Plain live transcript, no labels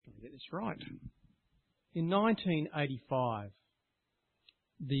get this right. In 1985,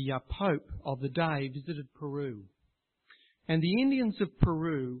 the Pope of the day visited Peru. And the Indians of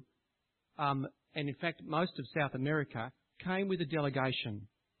Peru, and in fact most of South America, came with a delegation.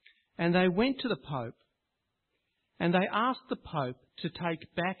 And they went to the Pope and they asked the Pope to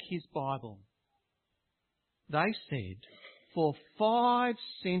take back his Bible. They said, for 5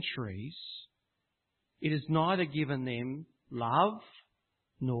 centuries, it has neither given them love,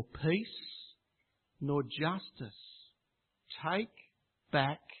 nor peace, nor justice. Take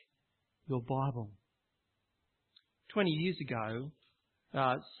back your Bible. 20 years ago,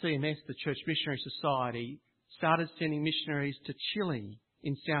 CMS, the Church Missionary Society, started sending missionaries to Chile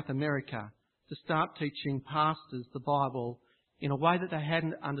in South America to start teaching pastors the Bible in a way that they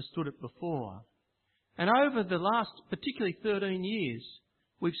hadn't understood it before. And over the last, particularly 13 years,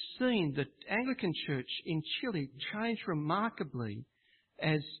 we've seen the Anglican Church in Chile change remarkably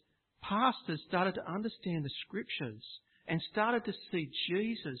as pastors started to understand the Scriptures and started to see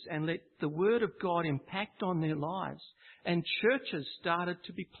Jesus and let the Word of God impact on their lives. And churches started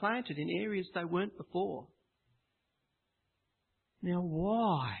to be planted in areas they weren't before. Now,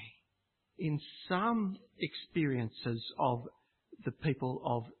 why, in some experiences of the people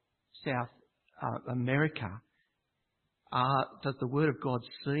of South America, does the Word of God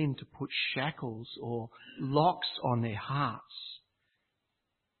seem to put shackles or locks on their hearts?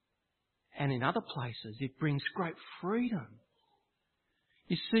 And in other places, it brings great freedom.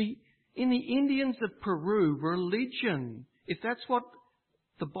 You see, in the Indians of Peru, religion, if that's what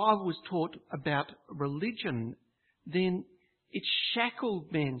the Bible was taught about religion, then it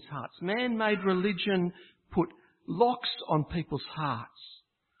shackled men's hearts. Man-made religion put locks on people's hearts.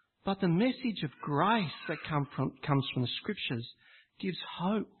 But the message of grace that comes from the Scriptures gives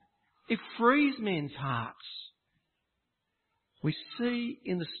hope. It frees men's hearts. We see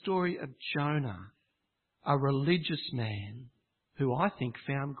in the story of Jonah a religious man who I think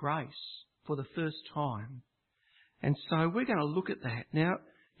found grace for the first time. And so we're going to look at that. Now,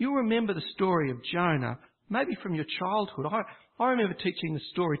 you'll remember the story of Jonah, maybe from your childhood. I remember teaching the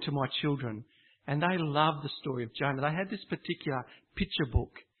story to my children, and they loved the story of Jonah. They had this particular picture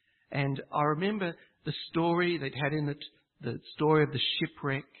book, and I remember the story that had in it the story of the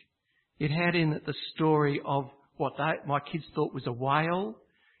shipwreck. It had in it the story of what my kids thought was a whale,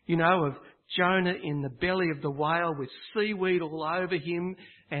 of Jonah in the belly of the whale with seaweed all over him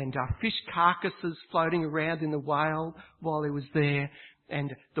and fish carcasses floating around in the whale while he was there,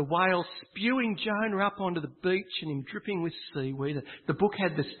 and the whale spewing Jonah up onto the beach and him dripping with seaweed. The book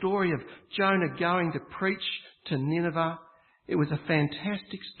had the story of Jonah going to preach to Nineveh. It was a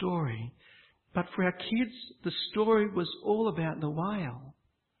fantastic story. But for our kids, the story was all about the whale.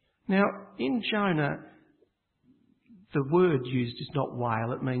 Now, in Jonah, the word used is not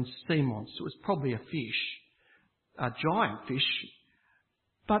whale, it means sea monster. It was probably a fish, a giant fish.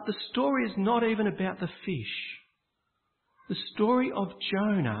 But the story is not even about the fish. The story of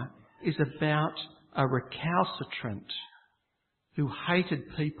Jonah is about a recalcitrant who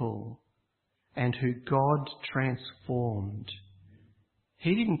hated people and who God transformed.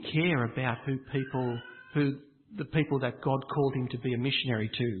 He didn't care about the people that God called him to be a missionary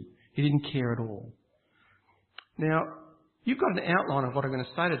to. He didn't care at all. Now, you've got an outline of what I'm going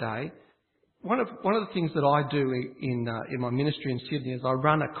to say today. One of the things that I do in my ministry in Sydney is I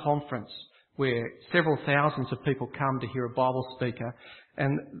run a conference where several thousands of people come to hear a Bible speaker,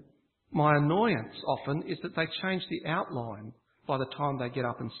 and my annoyance often is that they change the outline by the time they get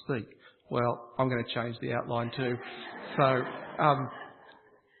up and speak. Well, I'm going to change the outline too. So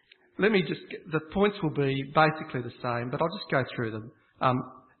the points will be basically the same, but I'll just go through them.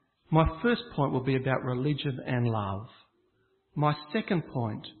 My first point will be about religion and love. My second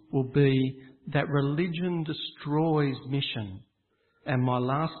point will be that religion destroys mission. And my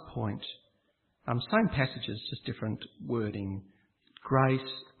last point, same passages, just different wording.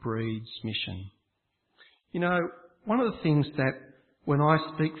 Grace breeds mission. One of the things that when I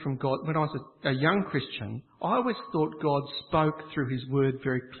speak from God, when I was a young Christian, I always thought God spoke through His Word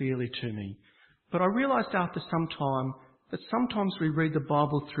very clearly to me. But I realised after some time that sometimes we read the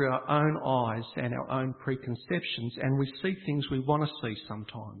Bible through our own eyes and our own preconceptions, and we see things we want to see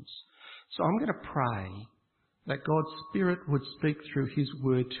sometimes. So I'm going to pray that God's Spirit would speak through His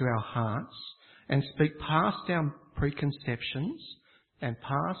Word to our hearts and speak past our preconceptions and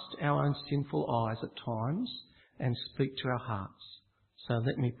past our own sinful eyes at times and speak to our hearts. So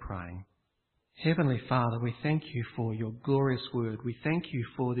let me pray. Heavenly Father, we thank you for your glorious word. We thank you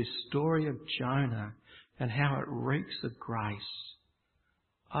for this story of Jonah and how it reeks of grace.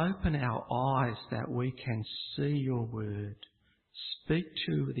 Open our eyes that we can see your word, speak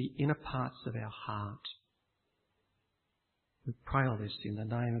to the inner parts of our heart. We pray all this in the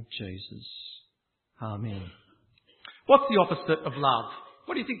name of Jesus. Amen. What's the opposite of love?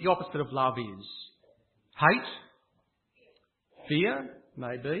 What do you think the opposite of love is? Hate? Fear?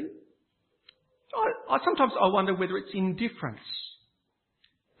 Maybe. Sometimes I wonder whether it's indifference.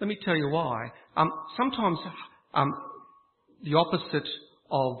 Let me tell you why. Sometimes the opposite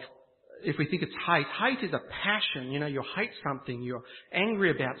of, if we think it's hate is a passion. You hate something, you're angry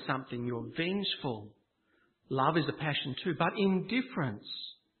about something, you're vengeful. Love is a passion too. But indifference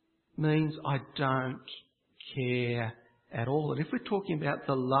means I don't care at all. And if we're talking about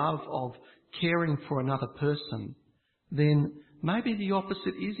the love of caring for another person, then maybe the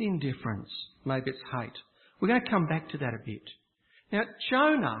opposite is indifference. Maybe it's hate. We're going to come back to that a bit. Now,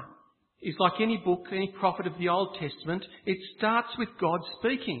 Jonah is like any book, any prophet of the Old Testament. It starts with God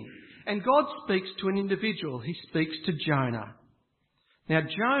speaking. And God speaks to an individual. He speaks to Jonah. Now,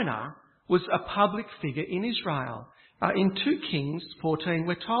 Jonah was a public figure in Israel. In 2 Kings 14,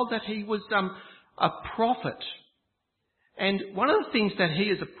 we're told that he was a prophet. And one of the things that he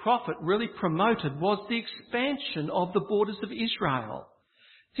as a prophet really promoted was the expansion of the borders of Israel.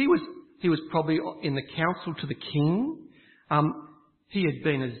 He was probably in the council to the king. He had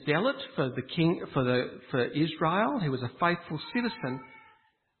been a zealot for the king, for Israel. He was a faithful citizen.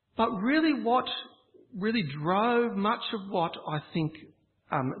 But really what really drove much of what I think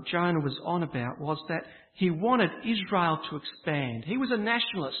Jonah was on about was that he wanted Israel to expand. He was a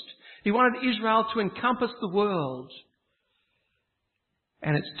nationalist. He wanted Israel to encompass the world.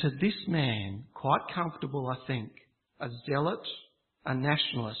 And it's to this man, quite comfortable, I think, a zealot, a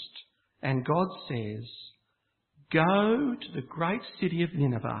nationalist. And God says, go to the great city of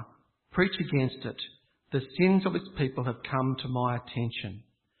Nineveh, preach against it. The sins of its people have come to my attention.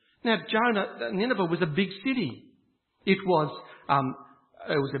 Now, Nineveh was a big city. It was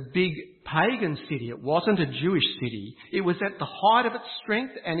a big pagan city. It wasn't a Jewish city. It was at the height of its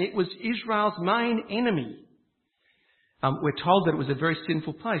strength, and it was Israel's main enemy. We're told that it was a very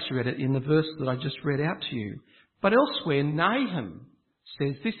sinful place. You read it in the verse that I just read out to you. But elsewhere, Nahum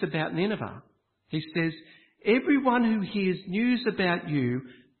says this about Nineveh. He says, everyone who hears news about you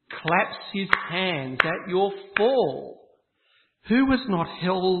claps his hands at your fall. Who has not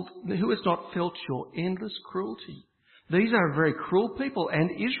felt your endless cruelty? These are very cruel people,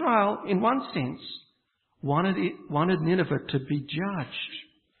 and Israel, in one sense, wanted Nineveh to be judged.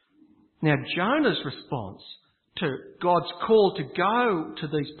 Now, Jonah's response to God's call to go to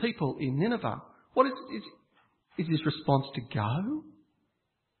these people in Nineveh, what is his response to go?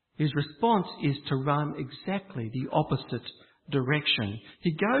 His response is to run exactly the opposite direction.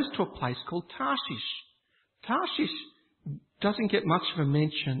 He goes to a place called Tarshish. Tarshish doesn't get much of a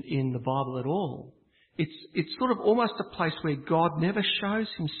mention in the Bible at all. It's sort of almost a place where God never shows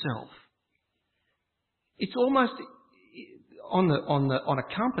himself. It's almost on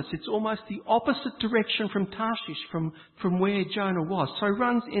a compass. It's almost the opposite direction from Tarshish, from where Jonah was. So he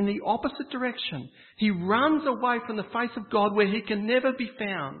runs in the opposite direction. He runs away from the face of God, where he can never be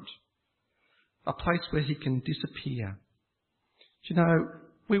found. A place where he can disappear. Do you know,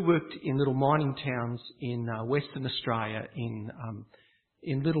 we worked in little mining towns in Western Australia,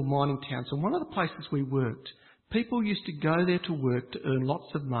 in little mining towns. And one of the places we worked, people used to go there to work to earn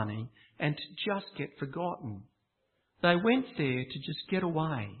lots of money and to just get forgotten. They went there to just get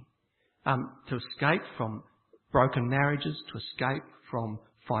away, to escape from broken marriages, to escape from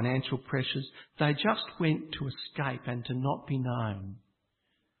financial pressures. They just went to escape and to not be known.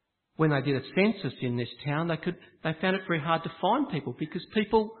 When they did a census in this town, they found it very hard to find people because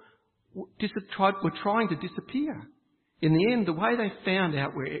people were trying to disappear. In the end, the way they found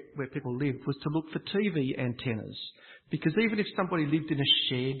out where people lived was to look for TV antennas. Because even if somebody lived in a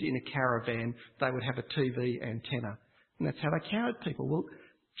shed, in a caravan, they would have a TV antenna. And that's how they counted people. Well,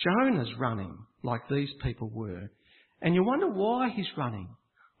 Jonah's running like these people were. And you wonder why he's running.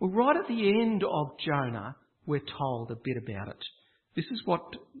 Well, right at the end of Jonah, we're told a bit about it. This is what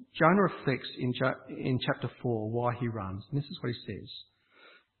Jonah reflects in chapter 4, why he runs. And this is what he says.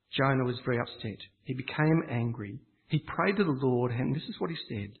 Jonah was very upset. He became angry. He prayed to the Lord, and this is what he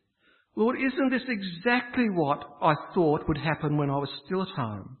said. Lord, isn't this exactly what I thought would happen when I was still at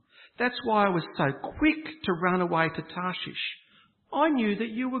home? That's why I was so quick to run away to Tarshish. I knew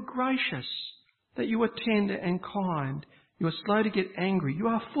that you were gracious, that you were tender and kind. You are slow to get angry. You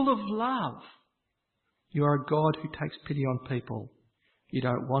are full of love. You are a God who takes pity on people. You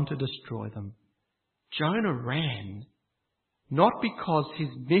don't want to destroy them. Jonah ran, not because his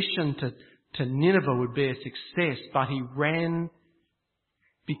mission to Nineveh would be a success, but he ran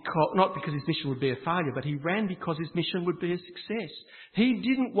not because his mission would be a failure, but he ran because his mission would be a success. He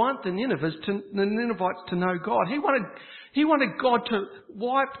didn't want the Ninevites to know God. He wanted God to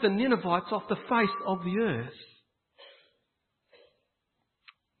wipe the Ninevites off the face of the earth.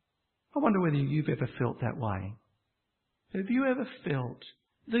 I wonder whether you've ever felt that way. Have you ever felt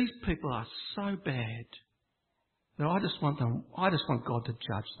these people are so bad that I just want God to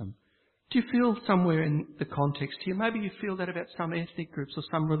judge them? Do you feel somewhere in the context here? Maybe you feel that about some ethnic groups or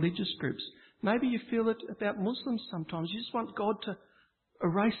some religious groups. Maybe you feel it about Muslims sometimes. You just want God to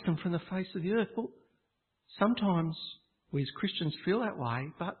erase them from the face of the earth. Well, sometimes we as Christians feel that way,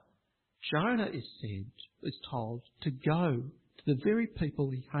 but Jonah is told to go to the very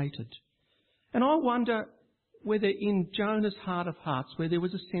people he hated. And I wonder whether in Jonah's heart of hearts, where there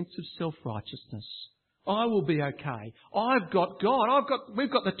was a sense of self-righteousness, I will be okay. I've got God.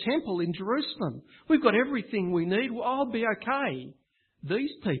 We've got the temple in Jerusalem. We've got everything we need. Well, I'll be okay.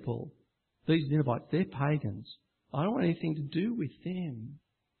 These people, these Ninevites, they're pagans. I don't want anything to do with them.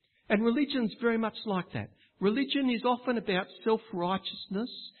 And religion's very much like that. Religion is often about self-righteousness.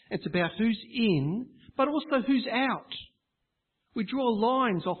 It's about who's in, but also who's out. We draw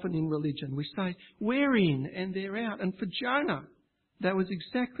lines often in religion. We say, we're in and they're out. And for Jonah, that was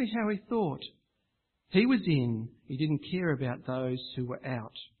exactly how he thought. He was in. He didn't care about those who were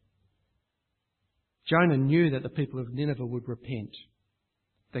out. Jonah knew that the people of Nineveh would repent,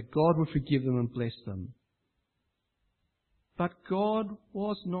 that God would forgive them and bless them. But God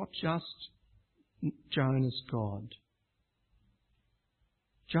was not just Jonah's God.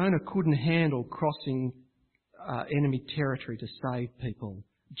 Jonah couldn't handle crossing enemy territory to save people.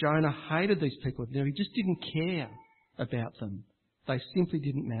 Jonah hated these people. He just didn't care about them. They simply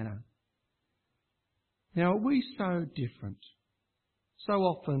didn't matter. Now, are we so different? So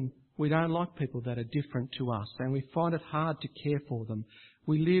often we don't like people that are different to us and we find it hard to care for them.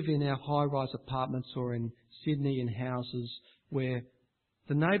 We live in our high-rise apartments or in Sydney in houses where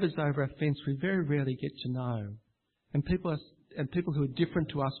the neighbours over our fence we very rarely get to know. And people who are different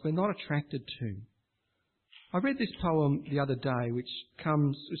to us we're not attracted to. I read this poem the other day which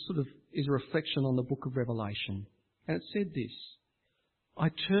is a reflection on the book of Revelation. And it said this: I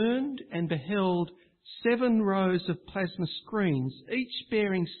turned and beheld 7 rows of plasma screens, each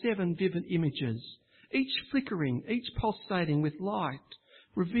bearing 7 vivid images, each flickering, each pulsating with light,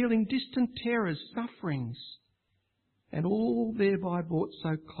 revealing distant terrors, sufferings, and all thereby brought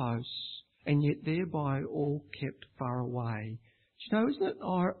so close, and yet thereby all kept far away. Do you know, isn't it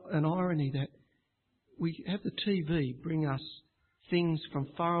an irony that we have the TV bring us things from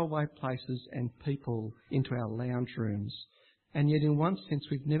faraway places and people into our lounge rooms? And yet in one sense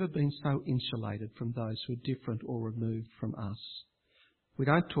we've never been so insulated from those who are different or removed from us. We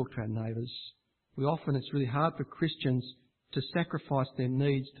don't talk to our neighbours. It's really hard for Christians to sacrifice their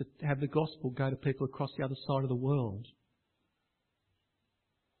needs to have the gospel go to people across the other side of the world.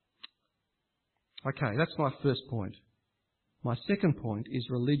 Okay, that's my first point. My second point is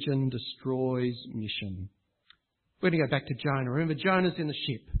religion destroys mission. We're going to go back to Jonah. Remember, Jonah's in the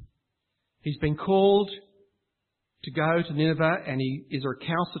ship. He's been called to go to Nineveh, and he is a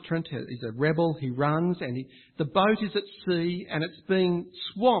recalcitrant, he's a rebel, he runs, and the boat is at sea, and it's being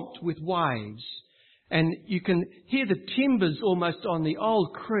swamped with waves. And you can hear the timbers almost on the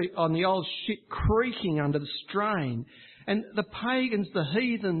old ship creaking under the strain. And the pagans, the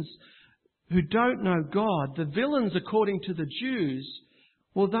heathens who don't know God, the villains according to the Jews,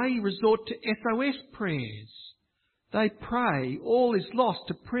 well, they resort to SOS prayers. They pray, all is lost,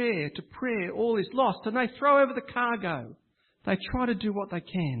 to prayer, all is lost. And they throw over the cargo. They try to do what they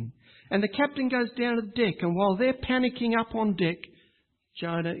can. And the captain goes down to the deck, and while they're panicking up on deck,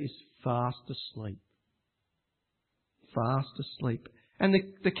 Jonah is fast asleep. Fast asleep. And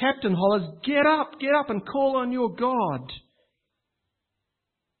the captain hollers, get up and call on your God.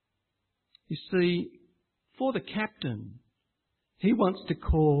 You see, for the captain, he wants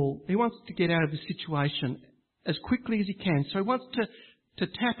to get out of the situation as quickly as he can. So he wants to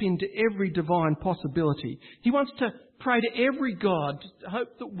tap into every divine possibility. He wants to pray to every God to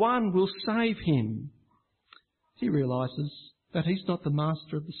hope that one will save him. He realises that he's not the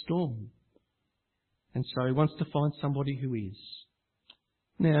master of the storm. And so he wants to find somebody who is.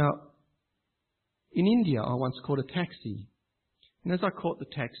 Now, in India, I once caught a taxi. And as I caught the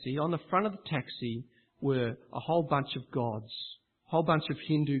taxi, on the front of the taxi were a whole bunch of gods, a whole bunch of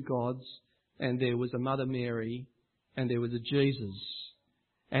Hindu gods, and there was a Mother Mary, and there was a Jesus.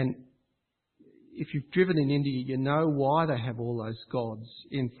 And if you've driven in India, you know why they have all those gods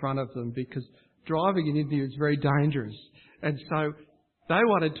in front of them, because driving in India is very dangerous. And so they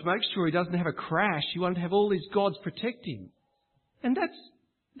wanted to make sure he doesn't have a crash. He wanted to have all these gods protect him. And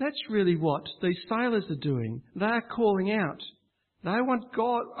That's really what these sailors are doing. They are calling out. They want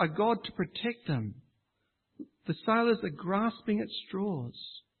a God to protect them. The sailors are grasping at straws.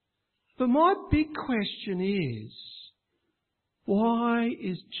 But my big question is, why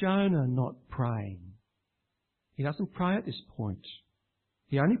is Jonah not praying? He doesn't pray at this point.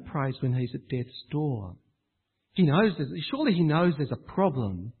 He only prays when he's at death's door. Surely he knows there's a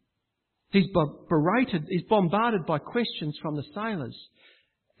problem. He's berated, he's bombarded by questions from the sailors.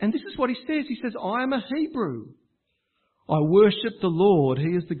 And this is what he says. He says, I am a Hebrew. I worship the Lord.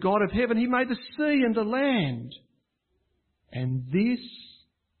 He is the God of heaven. He made the sea and the land. And this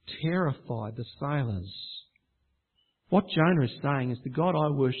terrified the sailors. What Jonah is saying is the God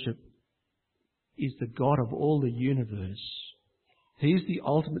I worship is the God of all the universe. He is the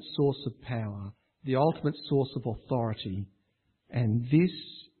ultimate source of power, the ultimate source of authority. And this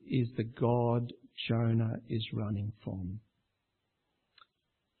is the God Jonah is running from.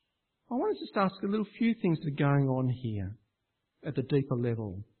 I want to just ask a little few things that are going on here at the deeper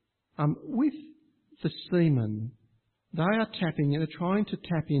level. With the seamen, they are they're trying to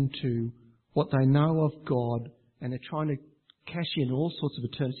tap into what they know of God, and they're trying to cash in all sorts of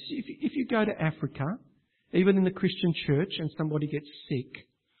eternity. If you go to Africa, even in the Christian church, and somebody gets sick,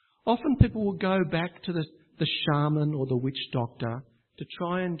 often people will go back to the shaman or the witch doctor to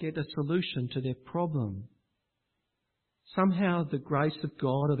try and get a solution to their problem. Somehow the grace of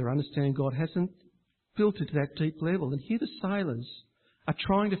God or their understanding of God hasn't built it to that deep level. And here the sailors are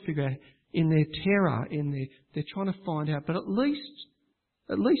trying to figure out, in their terror, they're trying to find out. But at least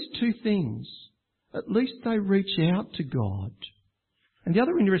two things. At least they reach out to God. And the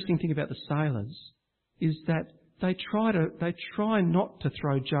other interesting thing about the sailors is that they try not to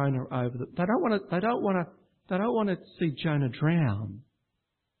throw Jonah over. They don't want to see Jonah drown.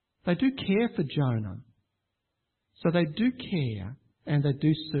 They do care for Jonah. So they do care and they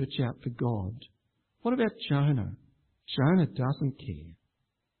do search out for God. What about Jonah? Jonah doesn't care.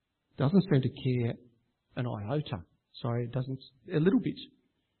 Doesn't seem to care an iota. Sorry, it doesn't, a little bit.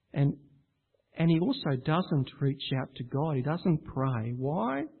 And he also doesn't reach out to God. He doesn't pray.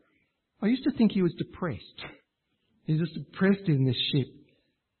 Why? I used to think he was depressed. He was depressed in this ship.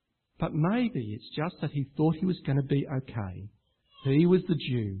 But maybe it's just that he thought he was going to be okay. He was the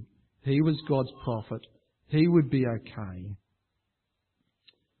Jew. He was God's prophet. He would be okay.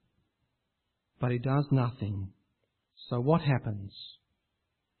 But he does nothing. So what happens?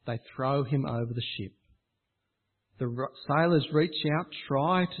 They throw him over the ship. The sailors reach out,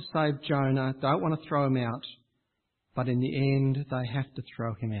 try to save Jonah, don't want to throw him out. But in the end, they have to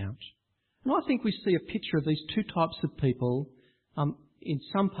throw him out. And I think we see a picture of these two types of people in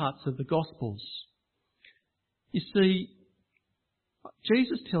some parts of the Gospels. You see,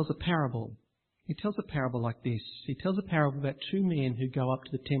 Jesus tells a parable. He tells a parable like this. He tells a parable about two men who go up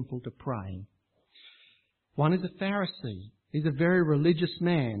to the temple to pray. One is a Pharisee. He's a very religious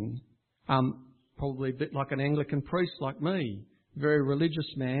man, probably a bit like an Anglican priest like me. Very religious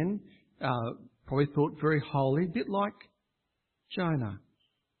man, probably thought very holy, a bit like Jonah.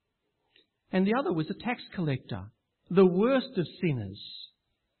 And the other was a tax collector, the worst of sinners.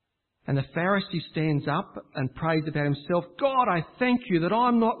 And the Pharisee stands up and prays about himself, God, I thank you that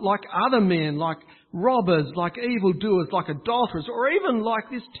I'm not like other men, like robbers, like evildoers, like adulterers, or even like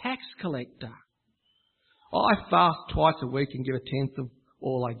this tax collector. I fast twice a week and give a tenth of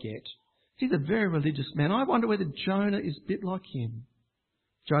all I get. He's a very religious man. I wonder whether Jonah is a bit like him.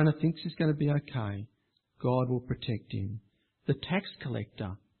 Jonah thinks he's going to be okay. God will protect him. The tax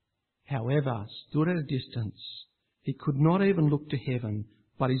collector, however, stood at a distance. He could not even look to heaven,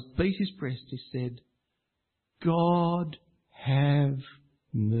 but he beat his breast. He said, God, have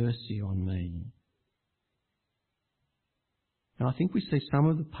mercy on me. And I think we see some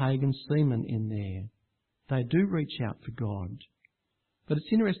of the pagan seamen in there. They do reach out for God. But it's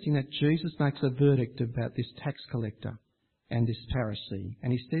interesting that Jesus makes a verdict about this tax collector and this Pharisee.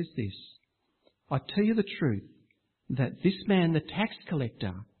 And he says this, I tell you the truth, that this man, the tax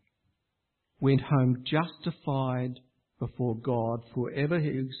collector, went home justified before God. For whoever who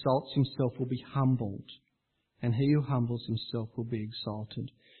exalts himself will be humbled, and he who humbles himself will be exalted.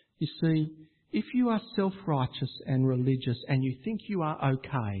 You see, if you are self-righteous and religious and you think you are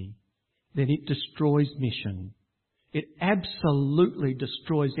okay, then it destroys mission. It absolutely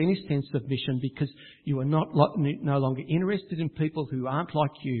destroys any sense of mission because you are no longer interested in people who aren't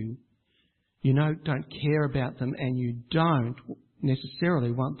like you. You don't care about them, and you don't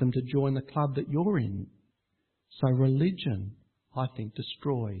necessarily want them to join the club that you're in. So religion, I think,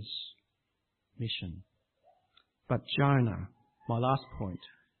 destroys mission. But Jonah, my last point,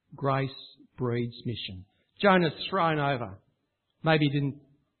 grace breeds mission. Jonah's thrown over. Maybe he didn't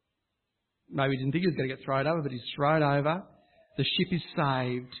maybe he didn't think he was going to get thrown over, but he's thrown over. The ship is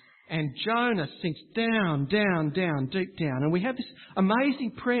saved. And Jonah sinks down, down, down, deep down. And we have this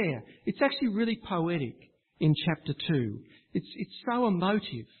amazing prayer. It's actually really poetic in chapter 2. It's so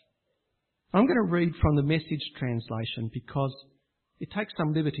emotive. I'm going to read from the Message translation because it takes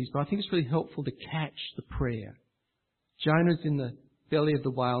some liberties, but I think it's really helpful to catch the prayer. Jonah's in the belly of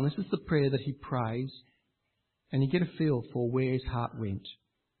the whale, and this is the prayer that he prays, and you get a feel for where his heart went.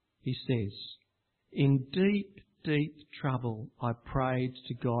 He says, "In deep, deep trouble I prayed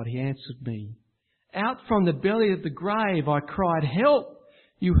to God. He answered me. Out from the belly of the grave I cried, 'Help!'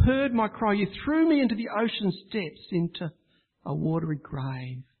 You heard my cry. You threw me into the ocean's depths, into a watery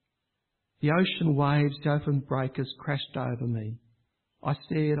grave. The ocean waves, the open breakers crashed over me. I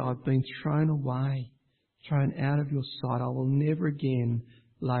said, I've been thrown away, thrown out of your sight. I will never again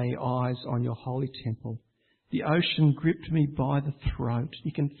lay eyes on your holy temple. The ocean gripped me by the throat."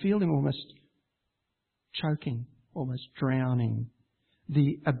 You can feel him almost choking, almost drowning.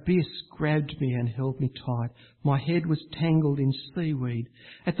 "The abyss grabbed me and held me tight. My head was tangled in seaweed.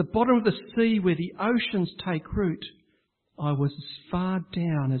 At the bottom of the sea where the oceans take root, I was as far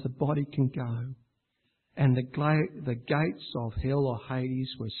down as a body can go. And the gates of hell or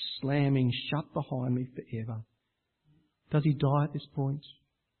Hades were slamming shut behind me forever." Does he die at this point?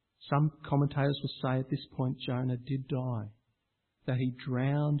 Some commentators will say at this point Jonah did die, that he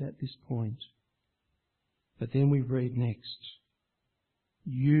drowned at this point. But then we read next,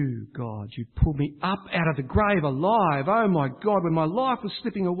 "You, God, you pulled me up out of the grave alive. Oh my God, when my life was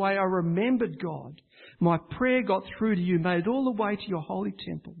slipping away, I remembered, God. My prayer got through to you, made it all the way to your holy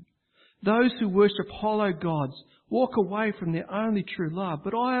temple. Those who worship hollow gods walk away from their only true love.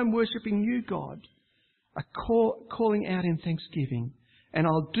 But I am worshipping you, God, calling out in thanksgiving. And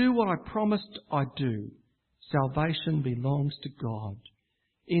I'll do what I promised I'd do. Salvation belongs to God."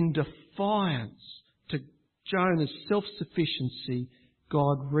 In defiance to Jonah's self-sufficiency,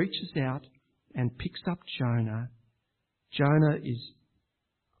 God reaches out and picks up Jonah. Jonah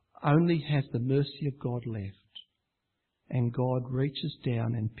only has the mercy of God left. And God reaches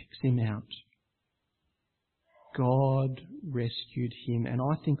down and picks him out. God rescued him. And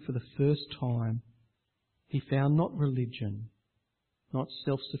I think for the first time, he found not religion, not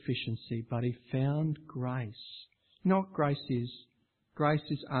self-sufficiency, but he found grace. You know what grace is? Grace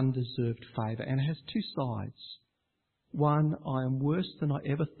is undeserved favour, and it has two sides. One, I am worse than I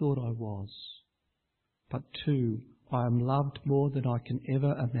ever thought I was. But two, I am loved more than I can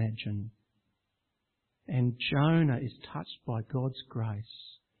ever imagine. And Jonah is touched by God's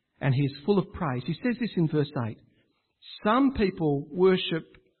grace, and he is full of praise. He says this in verse 8. "Some people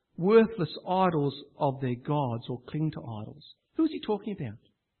worship worthless idols of their gods or cling to idols." Who is he talking about?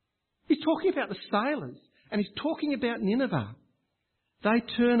 He's talking about the sailors, and he's talking about Nineveh. They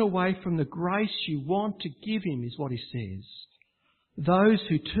turn away from the grace you want to give him, is what he says. Those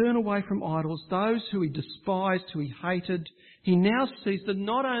who turn away from idols, those who he despised, who he hated, he now sees that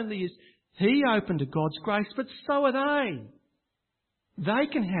not only is he open to God's grace, but so are they. They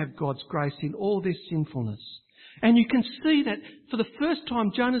can have God's grace in all their sinfulness. And you can see that for the first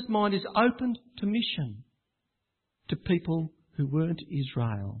time, Jonah's mind is opened to mission, to people who weren't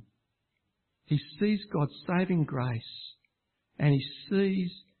Israel. He sees God's saving grace, and he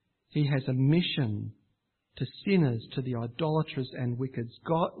sees he has a mission to sinners, to the idolaters and wicked.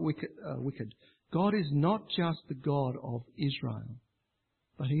 God is not just the God of Israel,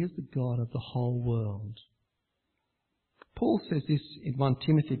 but he is the God of the whole world. Paul says this in 1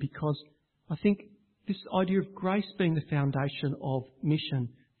 Timothy because I think this idea of grace being the foundation of mission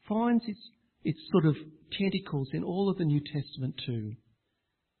finds its sort of tentacles in all of the New Testament too.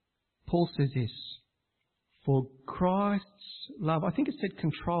 Paul says this, "For Christ's love," I think it said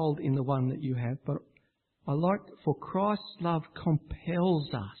controlled in the one that you have, but I like, "For Christ's love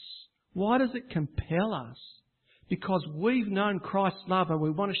compels us." Why does it compel us? Because we've known Christ's love and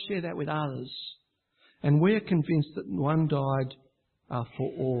we want to share that with others. And we're convinced that one died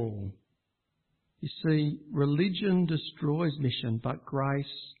for all. You see, religion destroys mission, but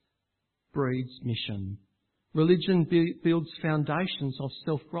grace breeds mission. Religion builds foundations of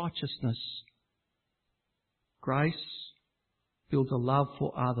self-righteousness. Grace builds a love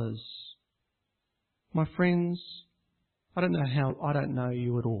for others. My friends, I don't know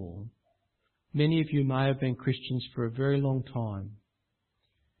you at all. Many of you may have been Christians for a very long time.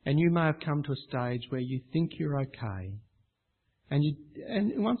 And you may have come to a stage where you think you're okay. And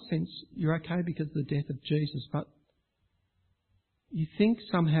in one sense, you're okay because of the death of Jesus, but you think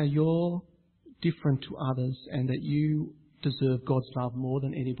somehow you're different to others and that you deserve God's love more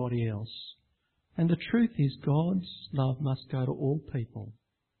than anybody else. And the truth is God's love must go to all people.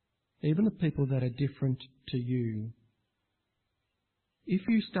 even the people that are different to you, if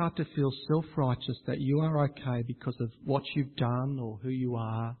you start to feel self-righteous that you are okay because of what you've done or who you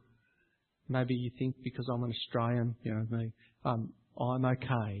are, maybe you think because I'm an Australian, I'm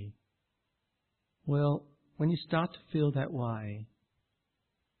okay. Well, when you start to feel that way,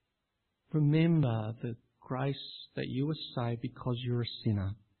 remember the grace that you were saved because you're a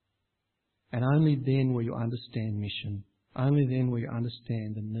sinner. And only then will you understand mission. Only then will you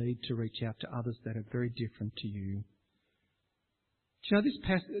understand the need to reach out to others that are very different to you. Do you know this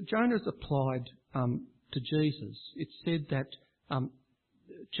passage, Jonah's applied to Jesus. It said that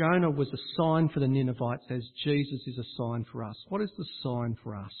Jonah was a sign for the Ninevites as Jesus is a sign for us. What is the sign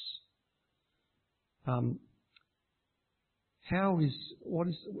for us? How is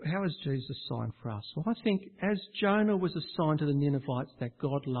Jesus a sign for us? Well, I think as Jonah was a sign to the Ninevites that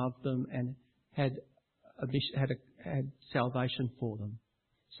God loved them and had salvation for them,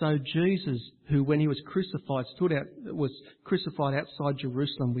 so Jesus, who when he was crucified was crucified outside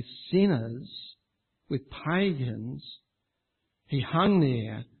Jerusalem with sinners, with pagans, he hung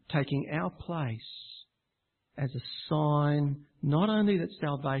there taking our place as a sign not only that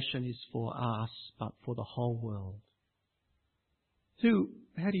salvation is for us but for the whole world.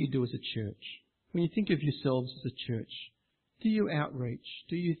 How do you do as a church? When you think of yourselves as a church, do you outreach?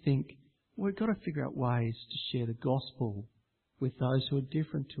 Do you think, we've got to figure out ways to share the gospel with those who are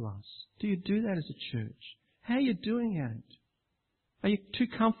different to us? Do you do that as a church? How are you doing it? Are you too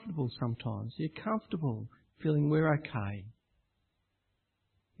comfortable sometimes? Are you comfortable feeling we're okay?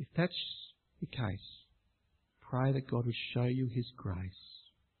 If that's the case, pray that God will show you His grace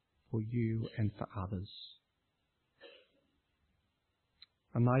for you and for others.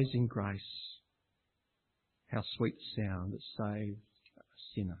 Amazing grace. How sweet the sound that saved a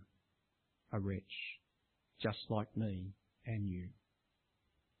sinner, a wretch, just like me and you.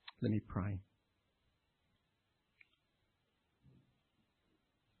 Let me pray.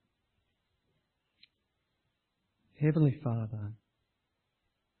 Heavenly Father,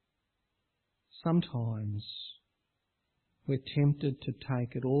 sometimes we're tempted to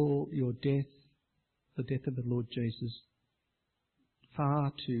take it all, your death, the death of the Lord Jesus,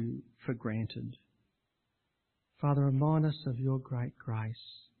 far too for granted. Father, remind us of your great grace.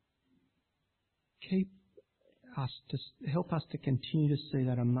 Help us to continue to see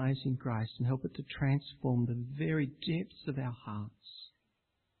that amazing grace and help it to transform the very depths of our hearts.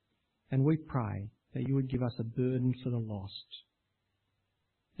 And we pray that you would give us a burden for the lost,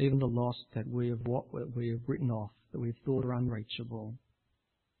 even the lost that we have written off, that we've thought are unreachable.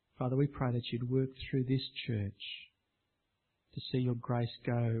 Father, we pray that you'd work through this church to see your grace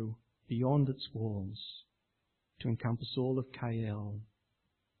go beyond its walls, to encompass all of KL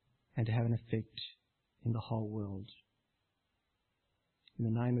and to have an effect in the whole world. In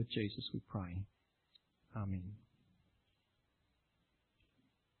the name of Jesus we pray. Amen.